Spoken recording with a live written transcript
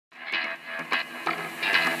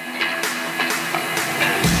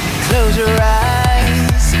close your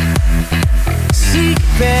eyes, seek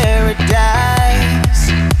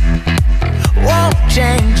paradise, won't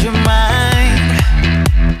change your mind,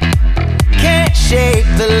 can't shape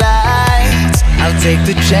the lights, I'll take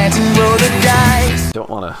the chance and roll the dice. Don't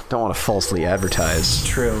wanna falsely advertise.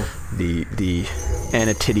 True. The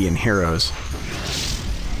Anatidian heroes.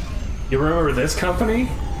 You remember this company?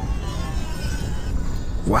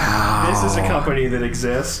 Wow. This is a company that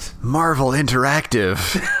exists. Marvel Interactive.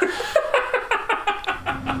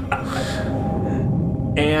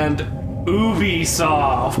 And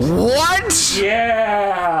Ubisoft. What?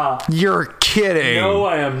 Yeah. You're kidding. No,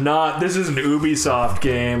 I am not. This is an Ubisoft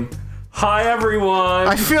game. Hi, everyone.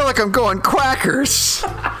 I feel like I'm going Quackers.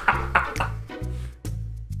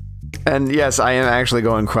 And yes, I am actually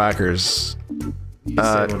going Quackers. You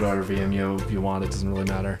can say whatever VMU if you want. It doesn't really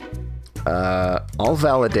matter. I'll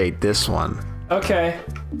validate this one. Okay.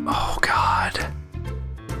 Oh god.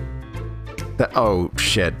 Oh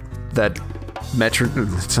shit. That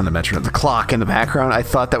metronome. It's not a metronome. The clock in the background. I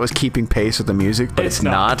thought that was keeping pace with the music, but it's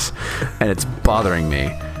not, and it's bothering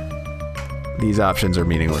me. These options are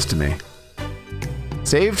meaningless to me.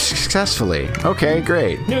 Saved successfully. Okay,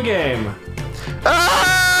 great. New game.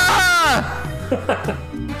 Ah!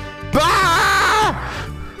 Bah!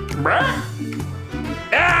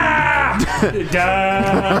 Ah!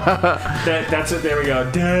 That's it. There we go.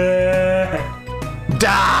 Da!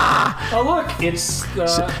 Oh look, it's.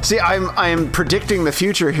 See, I'm predicting the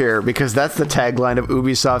future here because that's the tagline of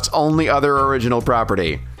Ubisoft's only other original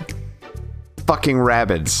property. Fucking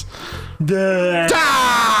Rabbids. Da!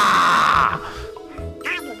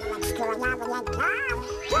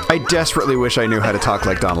 I desperately wish I knew how to talk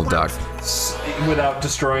like Donald Duck. Without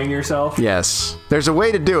destroying yourself? Yes. There's a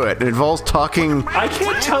way to do it. It involves talking... I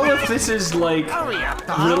can't tell if this is, like,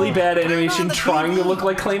 really bad animation trying to look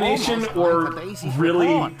like claymation, or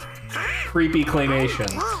really creepy claymation.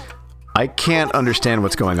 I can't understand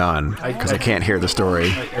what's going on, because I can't hear the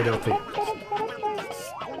story. I don't think...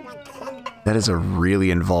 That is a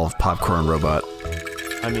really involved popcorn robot.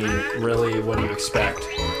 I mean, really, what do you expect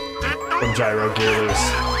from Gyro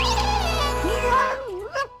Gearloose?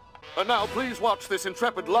 And now, please watch this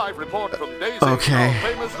intrepid live report from Daisy, okay. our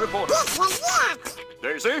famous reporter.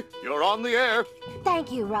 Daisy, you're on the air.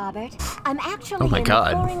 Thank you, Robert. I'm actually. Oh my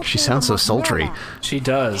god, she sounds so sultry. She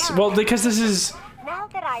does. Well, because this is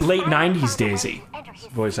late 90s Daisy,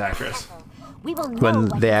 voice actress. When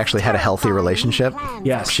they actually had a healthy relationship?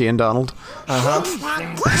 Yes. She and Donald? Uh-huh.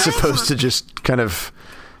 As opposed to just kind of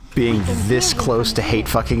being this close to hate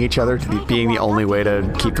fucking each other, to being the only way to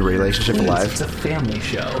keep the relationship alive. It's a family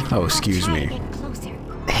show. Oh, excuse me.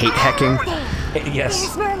 Hate hecking?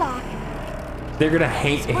 Yes. They're gonna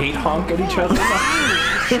hate honk at each other.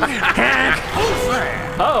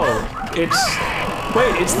 Oh, it's...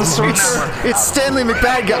 Wait, it's the sorcerer. It's Stanley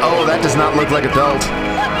McBad. Oh, that does not look like a belt.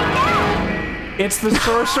 It's the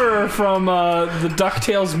sorcerer from the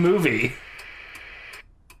DuckTales movie.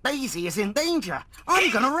 Daisy is in danger. I'm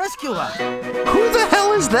gonna rescue her. Who the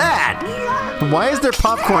hell is that? Why is there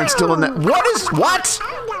popcorn still in that? What is what?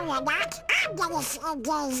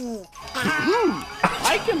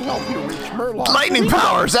 I can help you reach Murloc. Lightning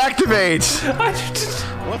powers activate.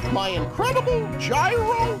 With my incredible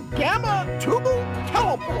gyro gamma tubu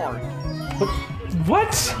teleport.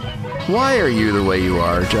 What? Why are you the way you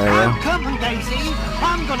are, Gyro? I'm coming, Daisy.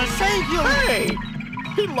 I'm gonna save you. Hey,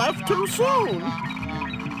 he left too soon.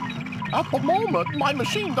 At the moment, my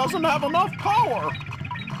machine doesn't have enough power.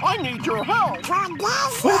 I need your help.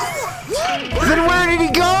 Then where did he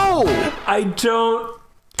go? I don't...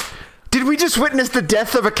 Did we just witness the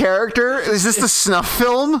death of a character? Is this the snuff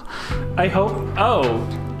film? I hope... Oh.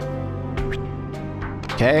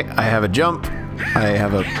 Okay, I have a jump. I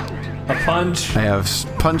have a punch. I have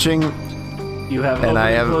punching. You have and I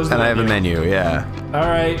have a menu, yeah. All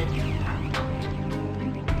right.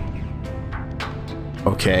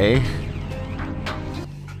 Okay.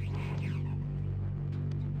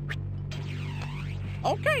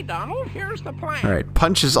 Okay, Donald, here's the plan. All right,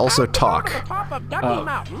 punch is also talk. To the top of Ducky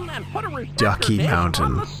Mountain and put a reflector Ducky dish Mountain.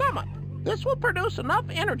 on the summit. This will produce enough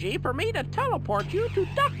energy for me to teleport you to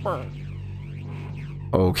Duckburg.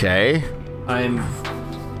 Okay.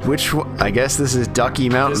 Which one? I guess this is Ducky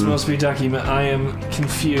Mountain. This must be Ducky Mountain. I am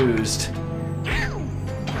confused.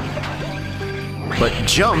 But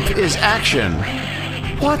jump is action.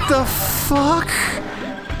 What the fuck?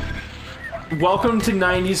 Welcome to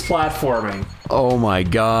 90s platforming. Oh my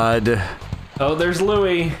god. Oh, there's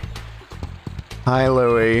Louie. Hi,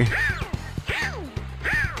 Louie.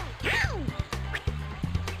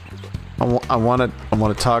 I want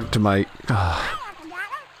to talk to my...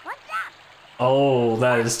 Oh,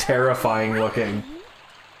 that is terrifying looking.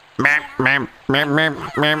 Oh,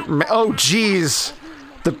 jeez.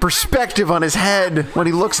 The perspective on his head when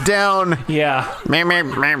he looks down. Yeah.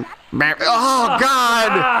 Oh,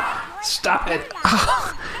 God. Stop it.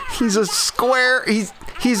 He's a square. He's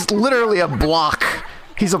literally a block.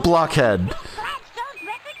 He's a blockhead.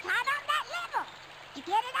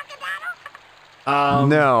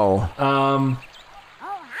 No.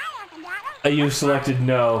 You selected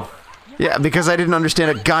no. Yeah, because I didn't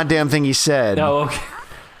understand a goddamn thing he said. No, okay.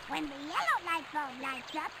 When the yellow light bulb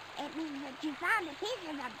lights up, it means that you found a piece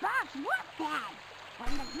of the box warp pad.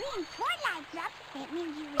 When the green toy lights up, it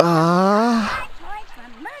means you toys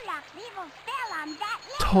from Murloc's evil spell on that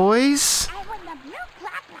level. Toys? And when the blue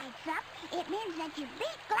clock lights up, it means that you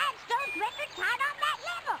beat Gladstone's record time on that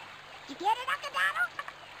level. You get it, Uncle Donald?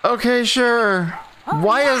 Okay, sure.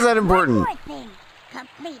 Why is that important? One more thing.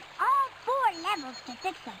 Complete all 4 levels to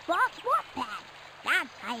fix the box warp pad.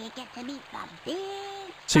 That's how you get to meet the big...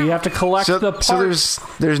 So you have to collect the parts. So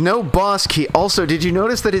there's no boss key. Also, did you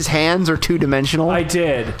notice that his hands are 2-dimensional? I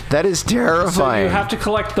did. That is terrifying. So you have to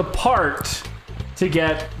collect the part to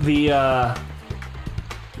get the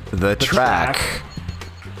track.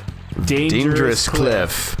 Dangerous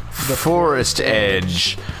cliff. The forest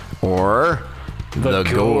edge. Or the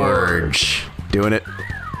gorge. Doing it.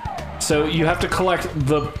 So you have to collect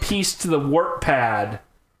the piece to the warp pad,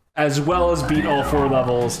 as well as beat all 4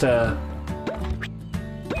 levels to...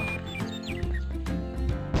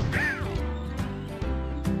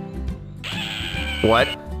 What?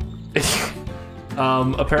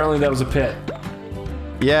 Apparently that was a pit.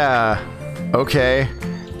 Yeah. Okay.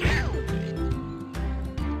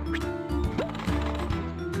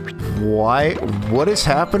 Why? What is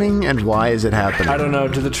happening and why is it happening? I don't know.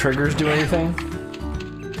 Do the triggers do anything?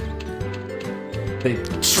 They...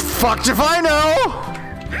 Fucked if I know!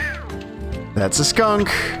 That's a skunk.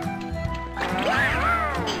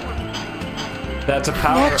 That's a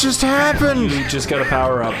power... What just happened? You just got a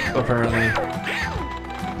power up, apparently.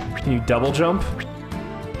 Can you double jump?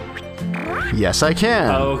 Yes, I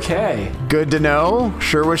can. Okay. Good to know.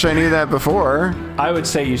 Sure wish I knew that before. I would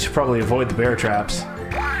say you should probably avoid the bear traps.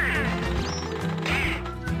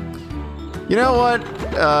 You know what?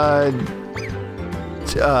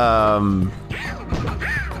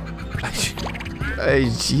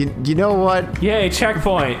 You know what? Yay,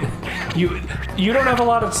 checkpoint. You don't have a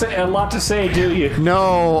lot to say, do you?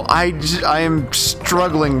 No, I am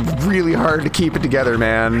struggling really hard to keep it together,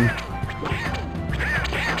 man.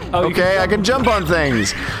 Oh, okay, I can jump on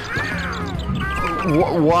things.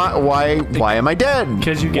 Why am I dead?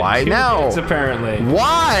 Because you get why 2 now? hits, apparently.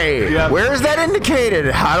 Why? Where is that indicated?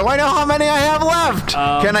 How do I know how many I have left?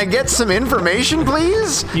 Can I get some information,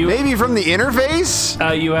 please? Maybe from the interface?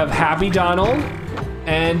 You have Happy Donald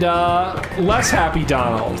and less Happy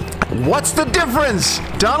Donald. What's the difference?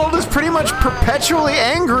 Donald is pretty much perpetually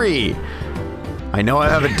angry. I know I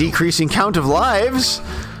have a decreasing count of lives.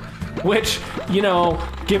 Which, you know,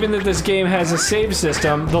 given that this game has a save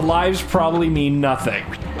system, the lives probably mean nothing.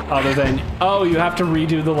 Other than, oh, you have to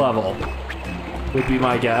redo the level. Would be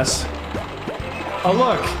my guess. Oh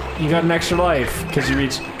look, you got an extra life, because you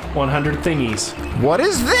reached 100 thingies. What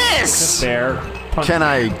is this? Just there. Can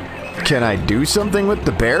I do something with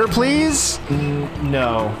the bear, please?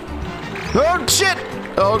 No. Oh, shit!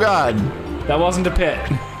 Oh, God. That wasn't a pit.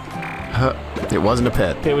 It wasn't a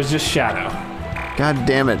pit. It was just shadow. God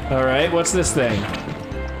damn it. Alright, what's this thing?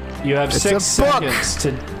 You have 6 seconds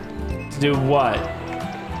to do what?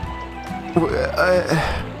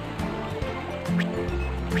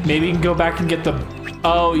 Maybe you can go back and get the...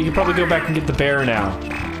 Oh, you can probably go back and get the bear now.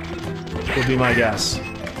 Would be my guess.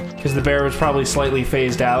 Because the bear was probably slightly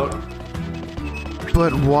phased out.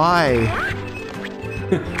 But why?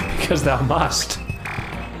 Because thou must.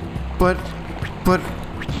 But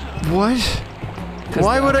what?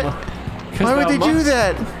 Why would they do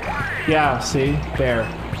that? Yeah, see? Bear.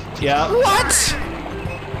 Yeah. What?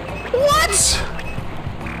 What?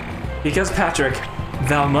 Because, Patrick,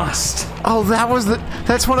 thou must. Oh,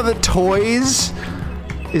 that's one of the toys?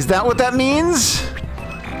 Is that what that means?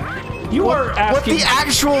 You are asking... What the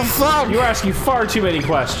actual fuck? You're asking far too many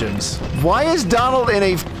questions. Why is Donald in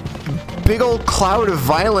a big old cloud of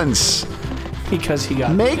violence? Because he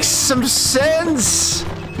got... Makes some sense!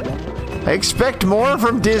 I expect more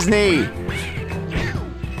from Disney.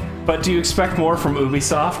 But do you expect more from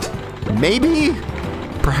Ubisoft? Maybe?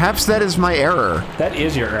 Perhaps that is my error. That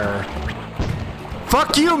is your error.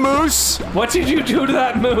 Fuck you, Moose! What did you do to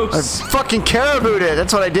that moose? I fucking cariboued it,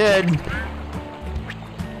 that's what I did.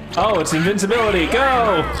 Oh, it's invincibility,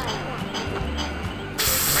 go!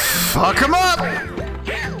 Fuck him up!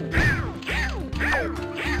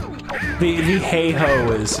 The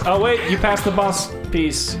hey-ho is... Oh, wait, you passed the boss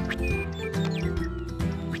piece.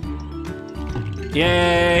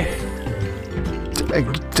 Yay!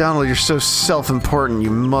 Donald, you're so self-important,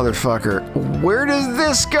 you motherfucker. Where does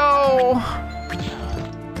this go?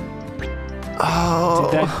 Oh.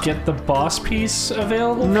 Did that get the boss piece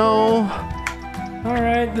available? No.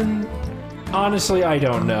 Alright, then... Honestly, I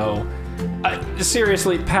don't know.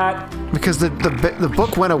 Seriously, Pat... Because the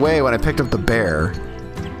book went away when I picked up the bear.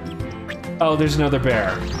 Oh, there's another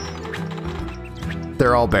bear.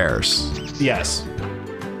 They're all bears. Yes.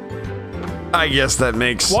 I guess that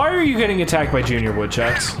makes... Why are you getting attacked by junior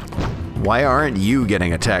woodchucks? Why aren't you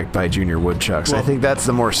getting attacked by junior woodchucks? Well, I think that's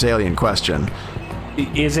the more salient question.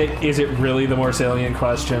 Is it really the more salient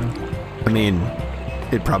question? I mean,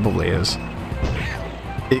 it probably is.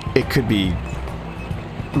 It could be...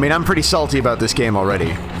 I mean, I'm pretty salty about this game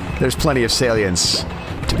already. There's plenty of salience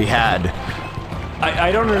to be had.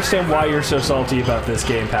 I don't understand why you're so salty about this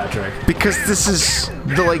game, Patrick. Because this is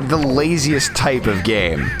the laziest type of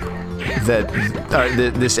game that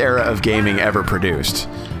this era of gaming ever produced.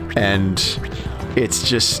 And it's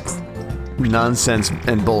just nonsense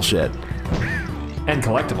and bullshit. And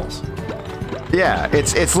collectibles. Yeah,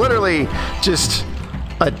 it's literally just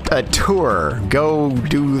a tour. Go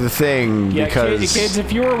do the thing, yeah, because... kids,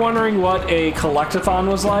 if you were wondering what a collectathon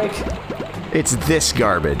was like... It's this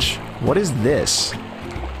garbage. What is this?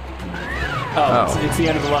 Oh. It's the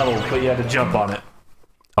end of the level, but you had to jump on it.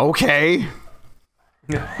 Okay.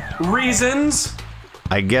 Reasons?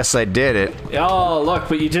 I guess I did it. Oh, look,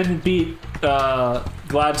 but you didn't beat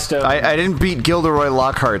Gladstone. I didn't beat Gilderoy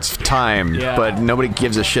Lockhart's time, Yeah. but nobody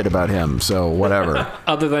gives a shit about him, so whatever.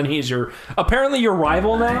 Other than he's apparently your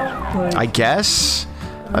rival now? Like, I guess?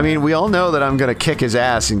 I mean, we all know that I'm gonna kick his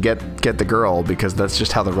ass and get the girl, because that's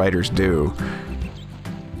just how the writers do.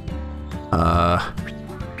 Well,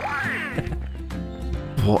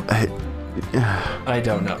 I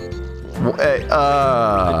don't know.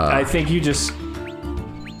 I I think you just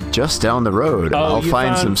down the road, I'll you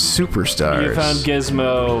find found- some superstars. You found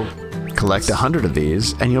Gizmo. Collect 100 of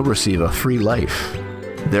these, and you'll receive a free life.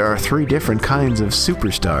 There are 3 different kinds of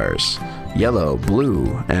superstars: yellow,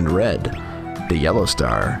 blue, and red. The yellow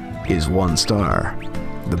star is 1 star.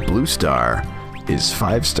 The blue star is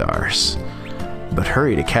 5 stars. But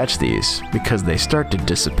hurry to catch these, because they start to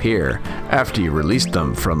disappear after you release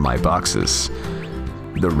them from my boxes.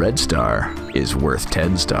 The red star is worth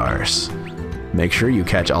 10 stars. Make sure you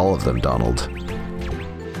catch all of them, Donald.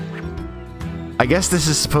 I guess this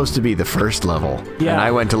is supposed to be the first level, Yeah. and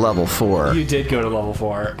I went to level 4. You did go to level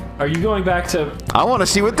 4. Are you going back to... I want to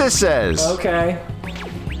see what this says! Okay.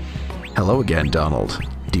 Hello again, Donald.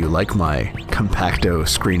 Do you like my compacto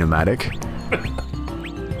screenomatic?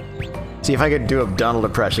 See, if I could do a Donald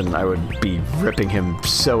impression, I would be ripping him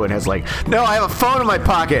so in his like, no, I have a phone in my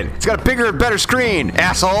pocket! It's got a bigger and better screen,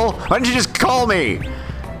 asshole! Why didn't you just call me?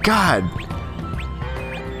 God.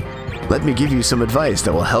 Let me give you some advice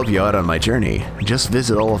that will help you out on my journey. Just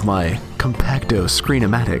visit all of my compacto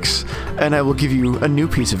screenomatics, and I will give you a new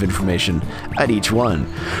piece of information at each one.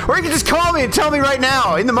 Or you can just call me and tell me right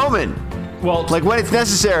now, in the moment! Well, Like when it's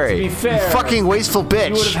necessary. To be fair, you fucking wasteful bitch.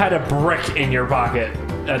 you would have had a brick in your pocket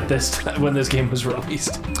at this when this game was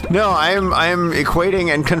released. No, I am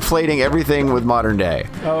equating and conflating everything with modern day.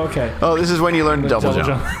 Oh, okay. Oh, this is when you learn to double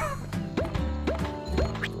jump.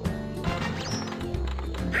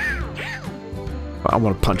 I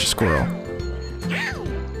want to punch a squirrel.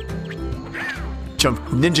 Jump,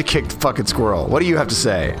 ninja kicked fucking squirrel. What do you have to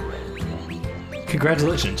say?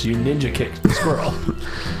 Congratulations, you ninja kicked the squirrel.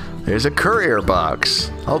 There's a courier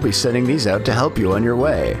box. I'll be sending these out to help you on your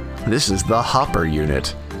way. This is the hopper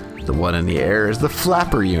unit. The one in the air is the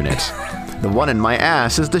flapper unit. The one in my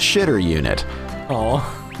ass is the shitter unit. Oh.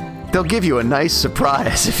 They'll give you a nice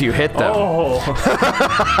surprise if you hit them. Oh.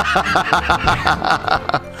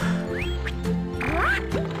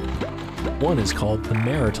 One is called the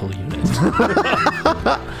marital unit.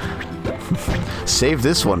 Save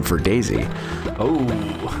this one for Daisy. Oh.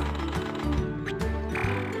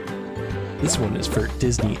 This one is for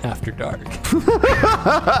Disney After Dark.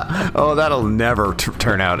 Oh, that'll never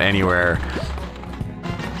turn out anywhere.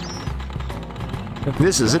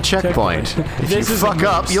 This is a checkpoint. If This you is a fuck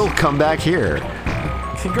up, moose. you'll come back here.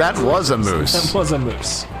 That was a moose. That was a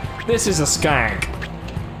moose. This is a skank.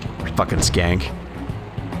 Fucking skank.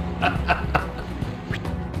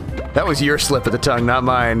 That was your slip of the tongue, not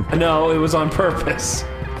mine. No, it was on purpose.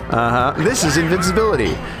 This is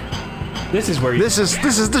invincibility. This is where you... This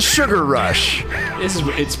is the sugar rush.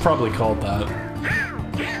 It's probably called that.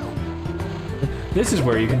 This is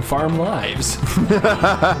where you can farm lives.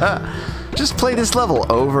 Just play this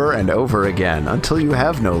level over and over again until you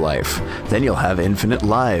have no life. Then you'll have infinite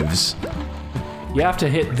lives. You have to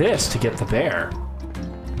hit this to get the bear.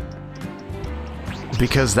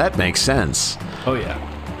 Because that makes sense. Oh, yeah.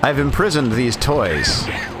 I've imprisoned these toys.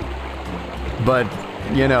 But,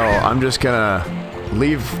 you know, I'm just gonna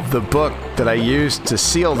leave the book that I used to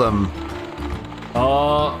seal them.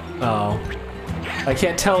 Oh. I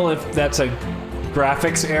can't tell if that's a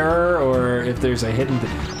graphics error or if there's a hidden thing.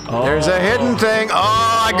 Oh. There's a hidden thing. Oh,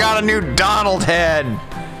 I got a new Donald head.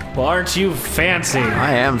 Well, aren't you fancy?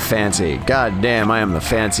 I am fancy. God damn, I am the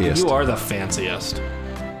fanciest. You are the fanciest.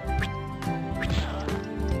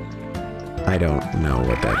 I don't know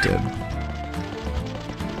what that did.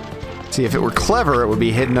 See, if it were clever, it would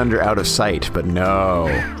be hidden under out of sight, but no.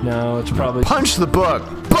 No, it's probably... Punch the book!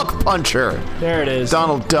 Book puncher! There it is.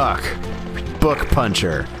 Donald Duck. Book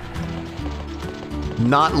puncher.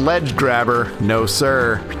 Not ledge grabber. No,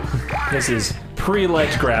 sir. This is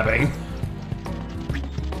pre-ledge grabbing.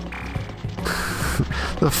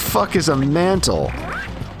 The fuck is a mantle?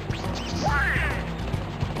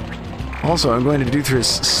 Also, I'm going to do through his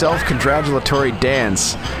self-congratulatory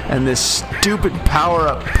dance and this stupid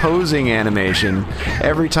power-up posing animation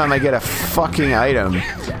every time I get a fucking item.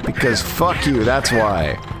 Because fuck you, that's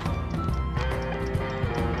why.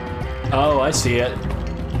 Oh, I see it.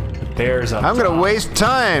 The bear's up I'm gonna top. waste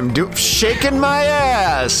time shaking my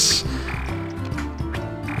ass!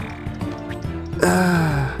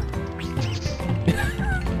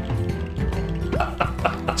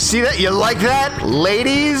 See that? You like that,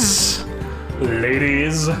 ladies?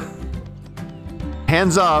 Ladies.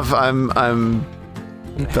 Hands off, I'm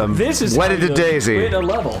This is wedded how to you Daisy. quit a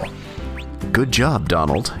level. Good job,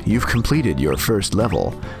 Donald. You've completed your first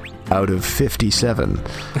level out of 57.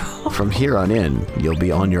 From here on in, you'll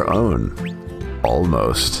be on your own.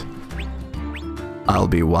 Almost. I'll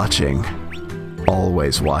be watching.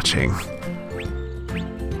 Always watching.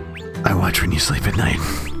 I watch when you sleep at night.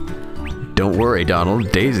 Don't worry, Donald.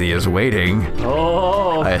 Daisy is waiting.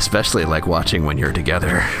 Oh. I especially like watching when you're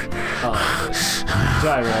together.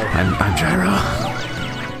 Gyro. I'm Gyro.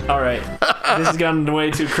 All right. This has gotten way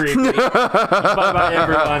too creepy. Bye-bye,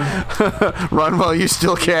 everyone. Run while you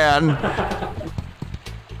still can.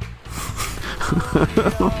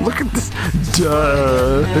 Look at this.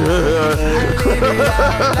 Duh.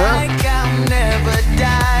 Like I'll never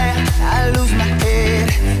die. I lose my head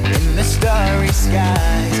in the starry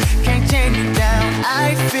skies. Can't change it down.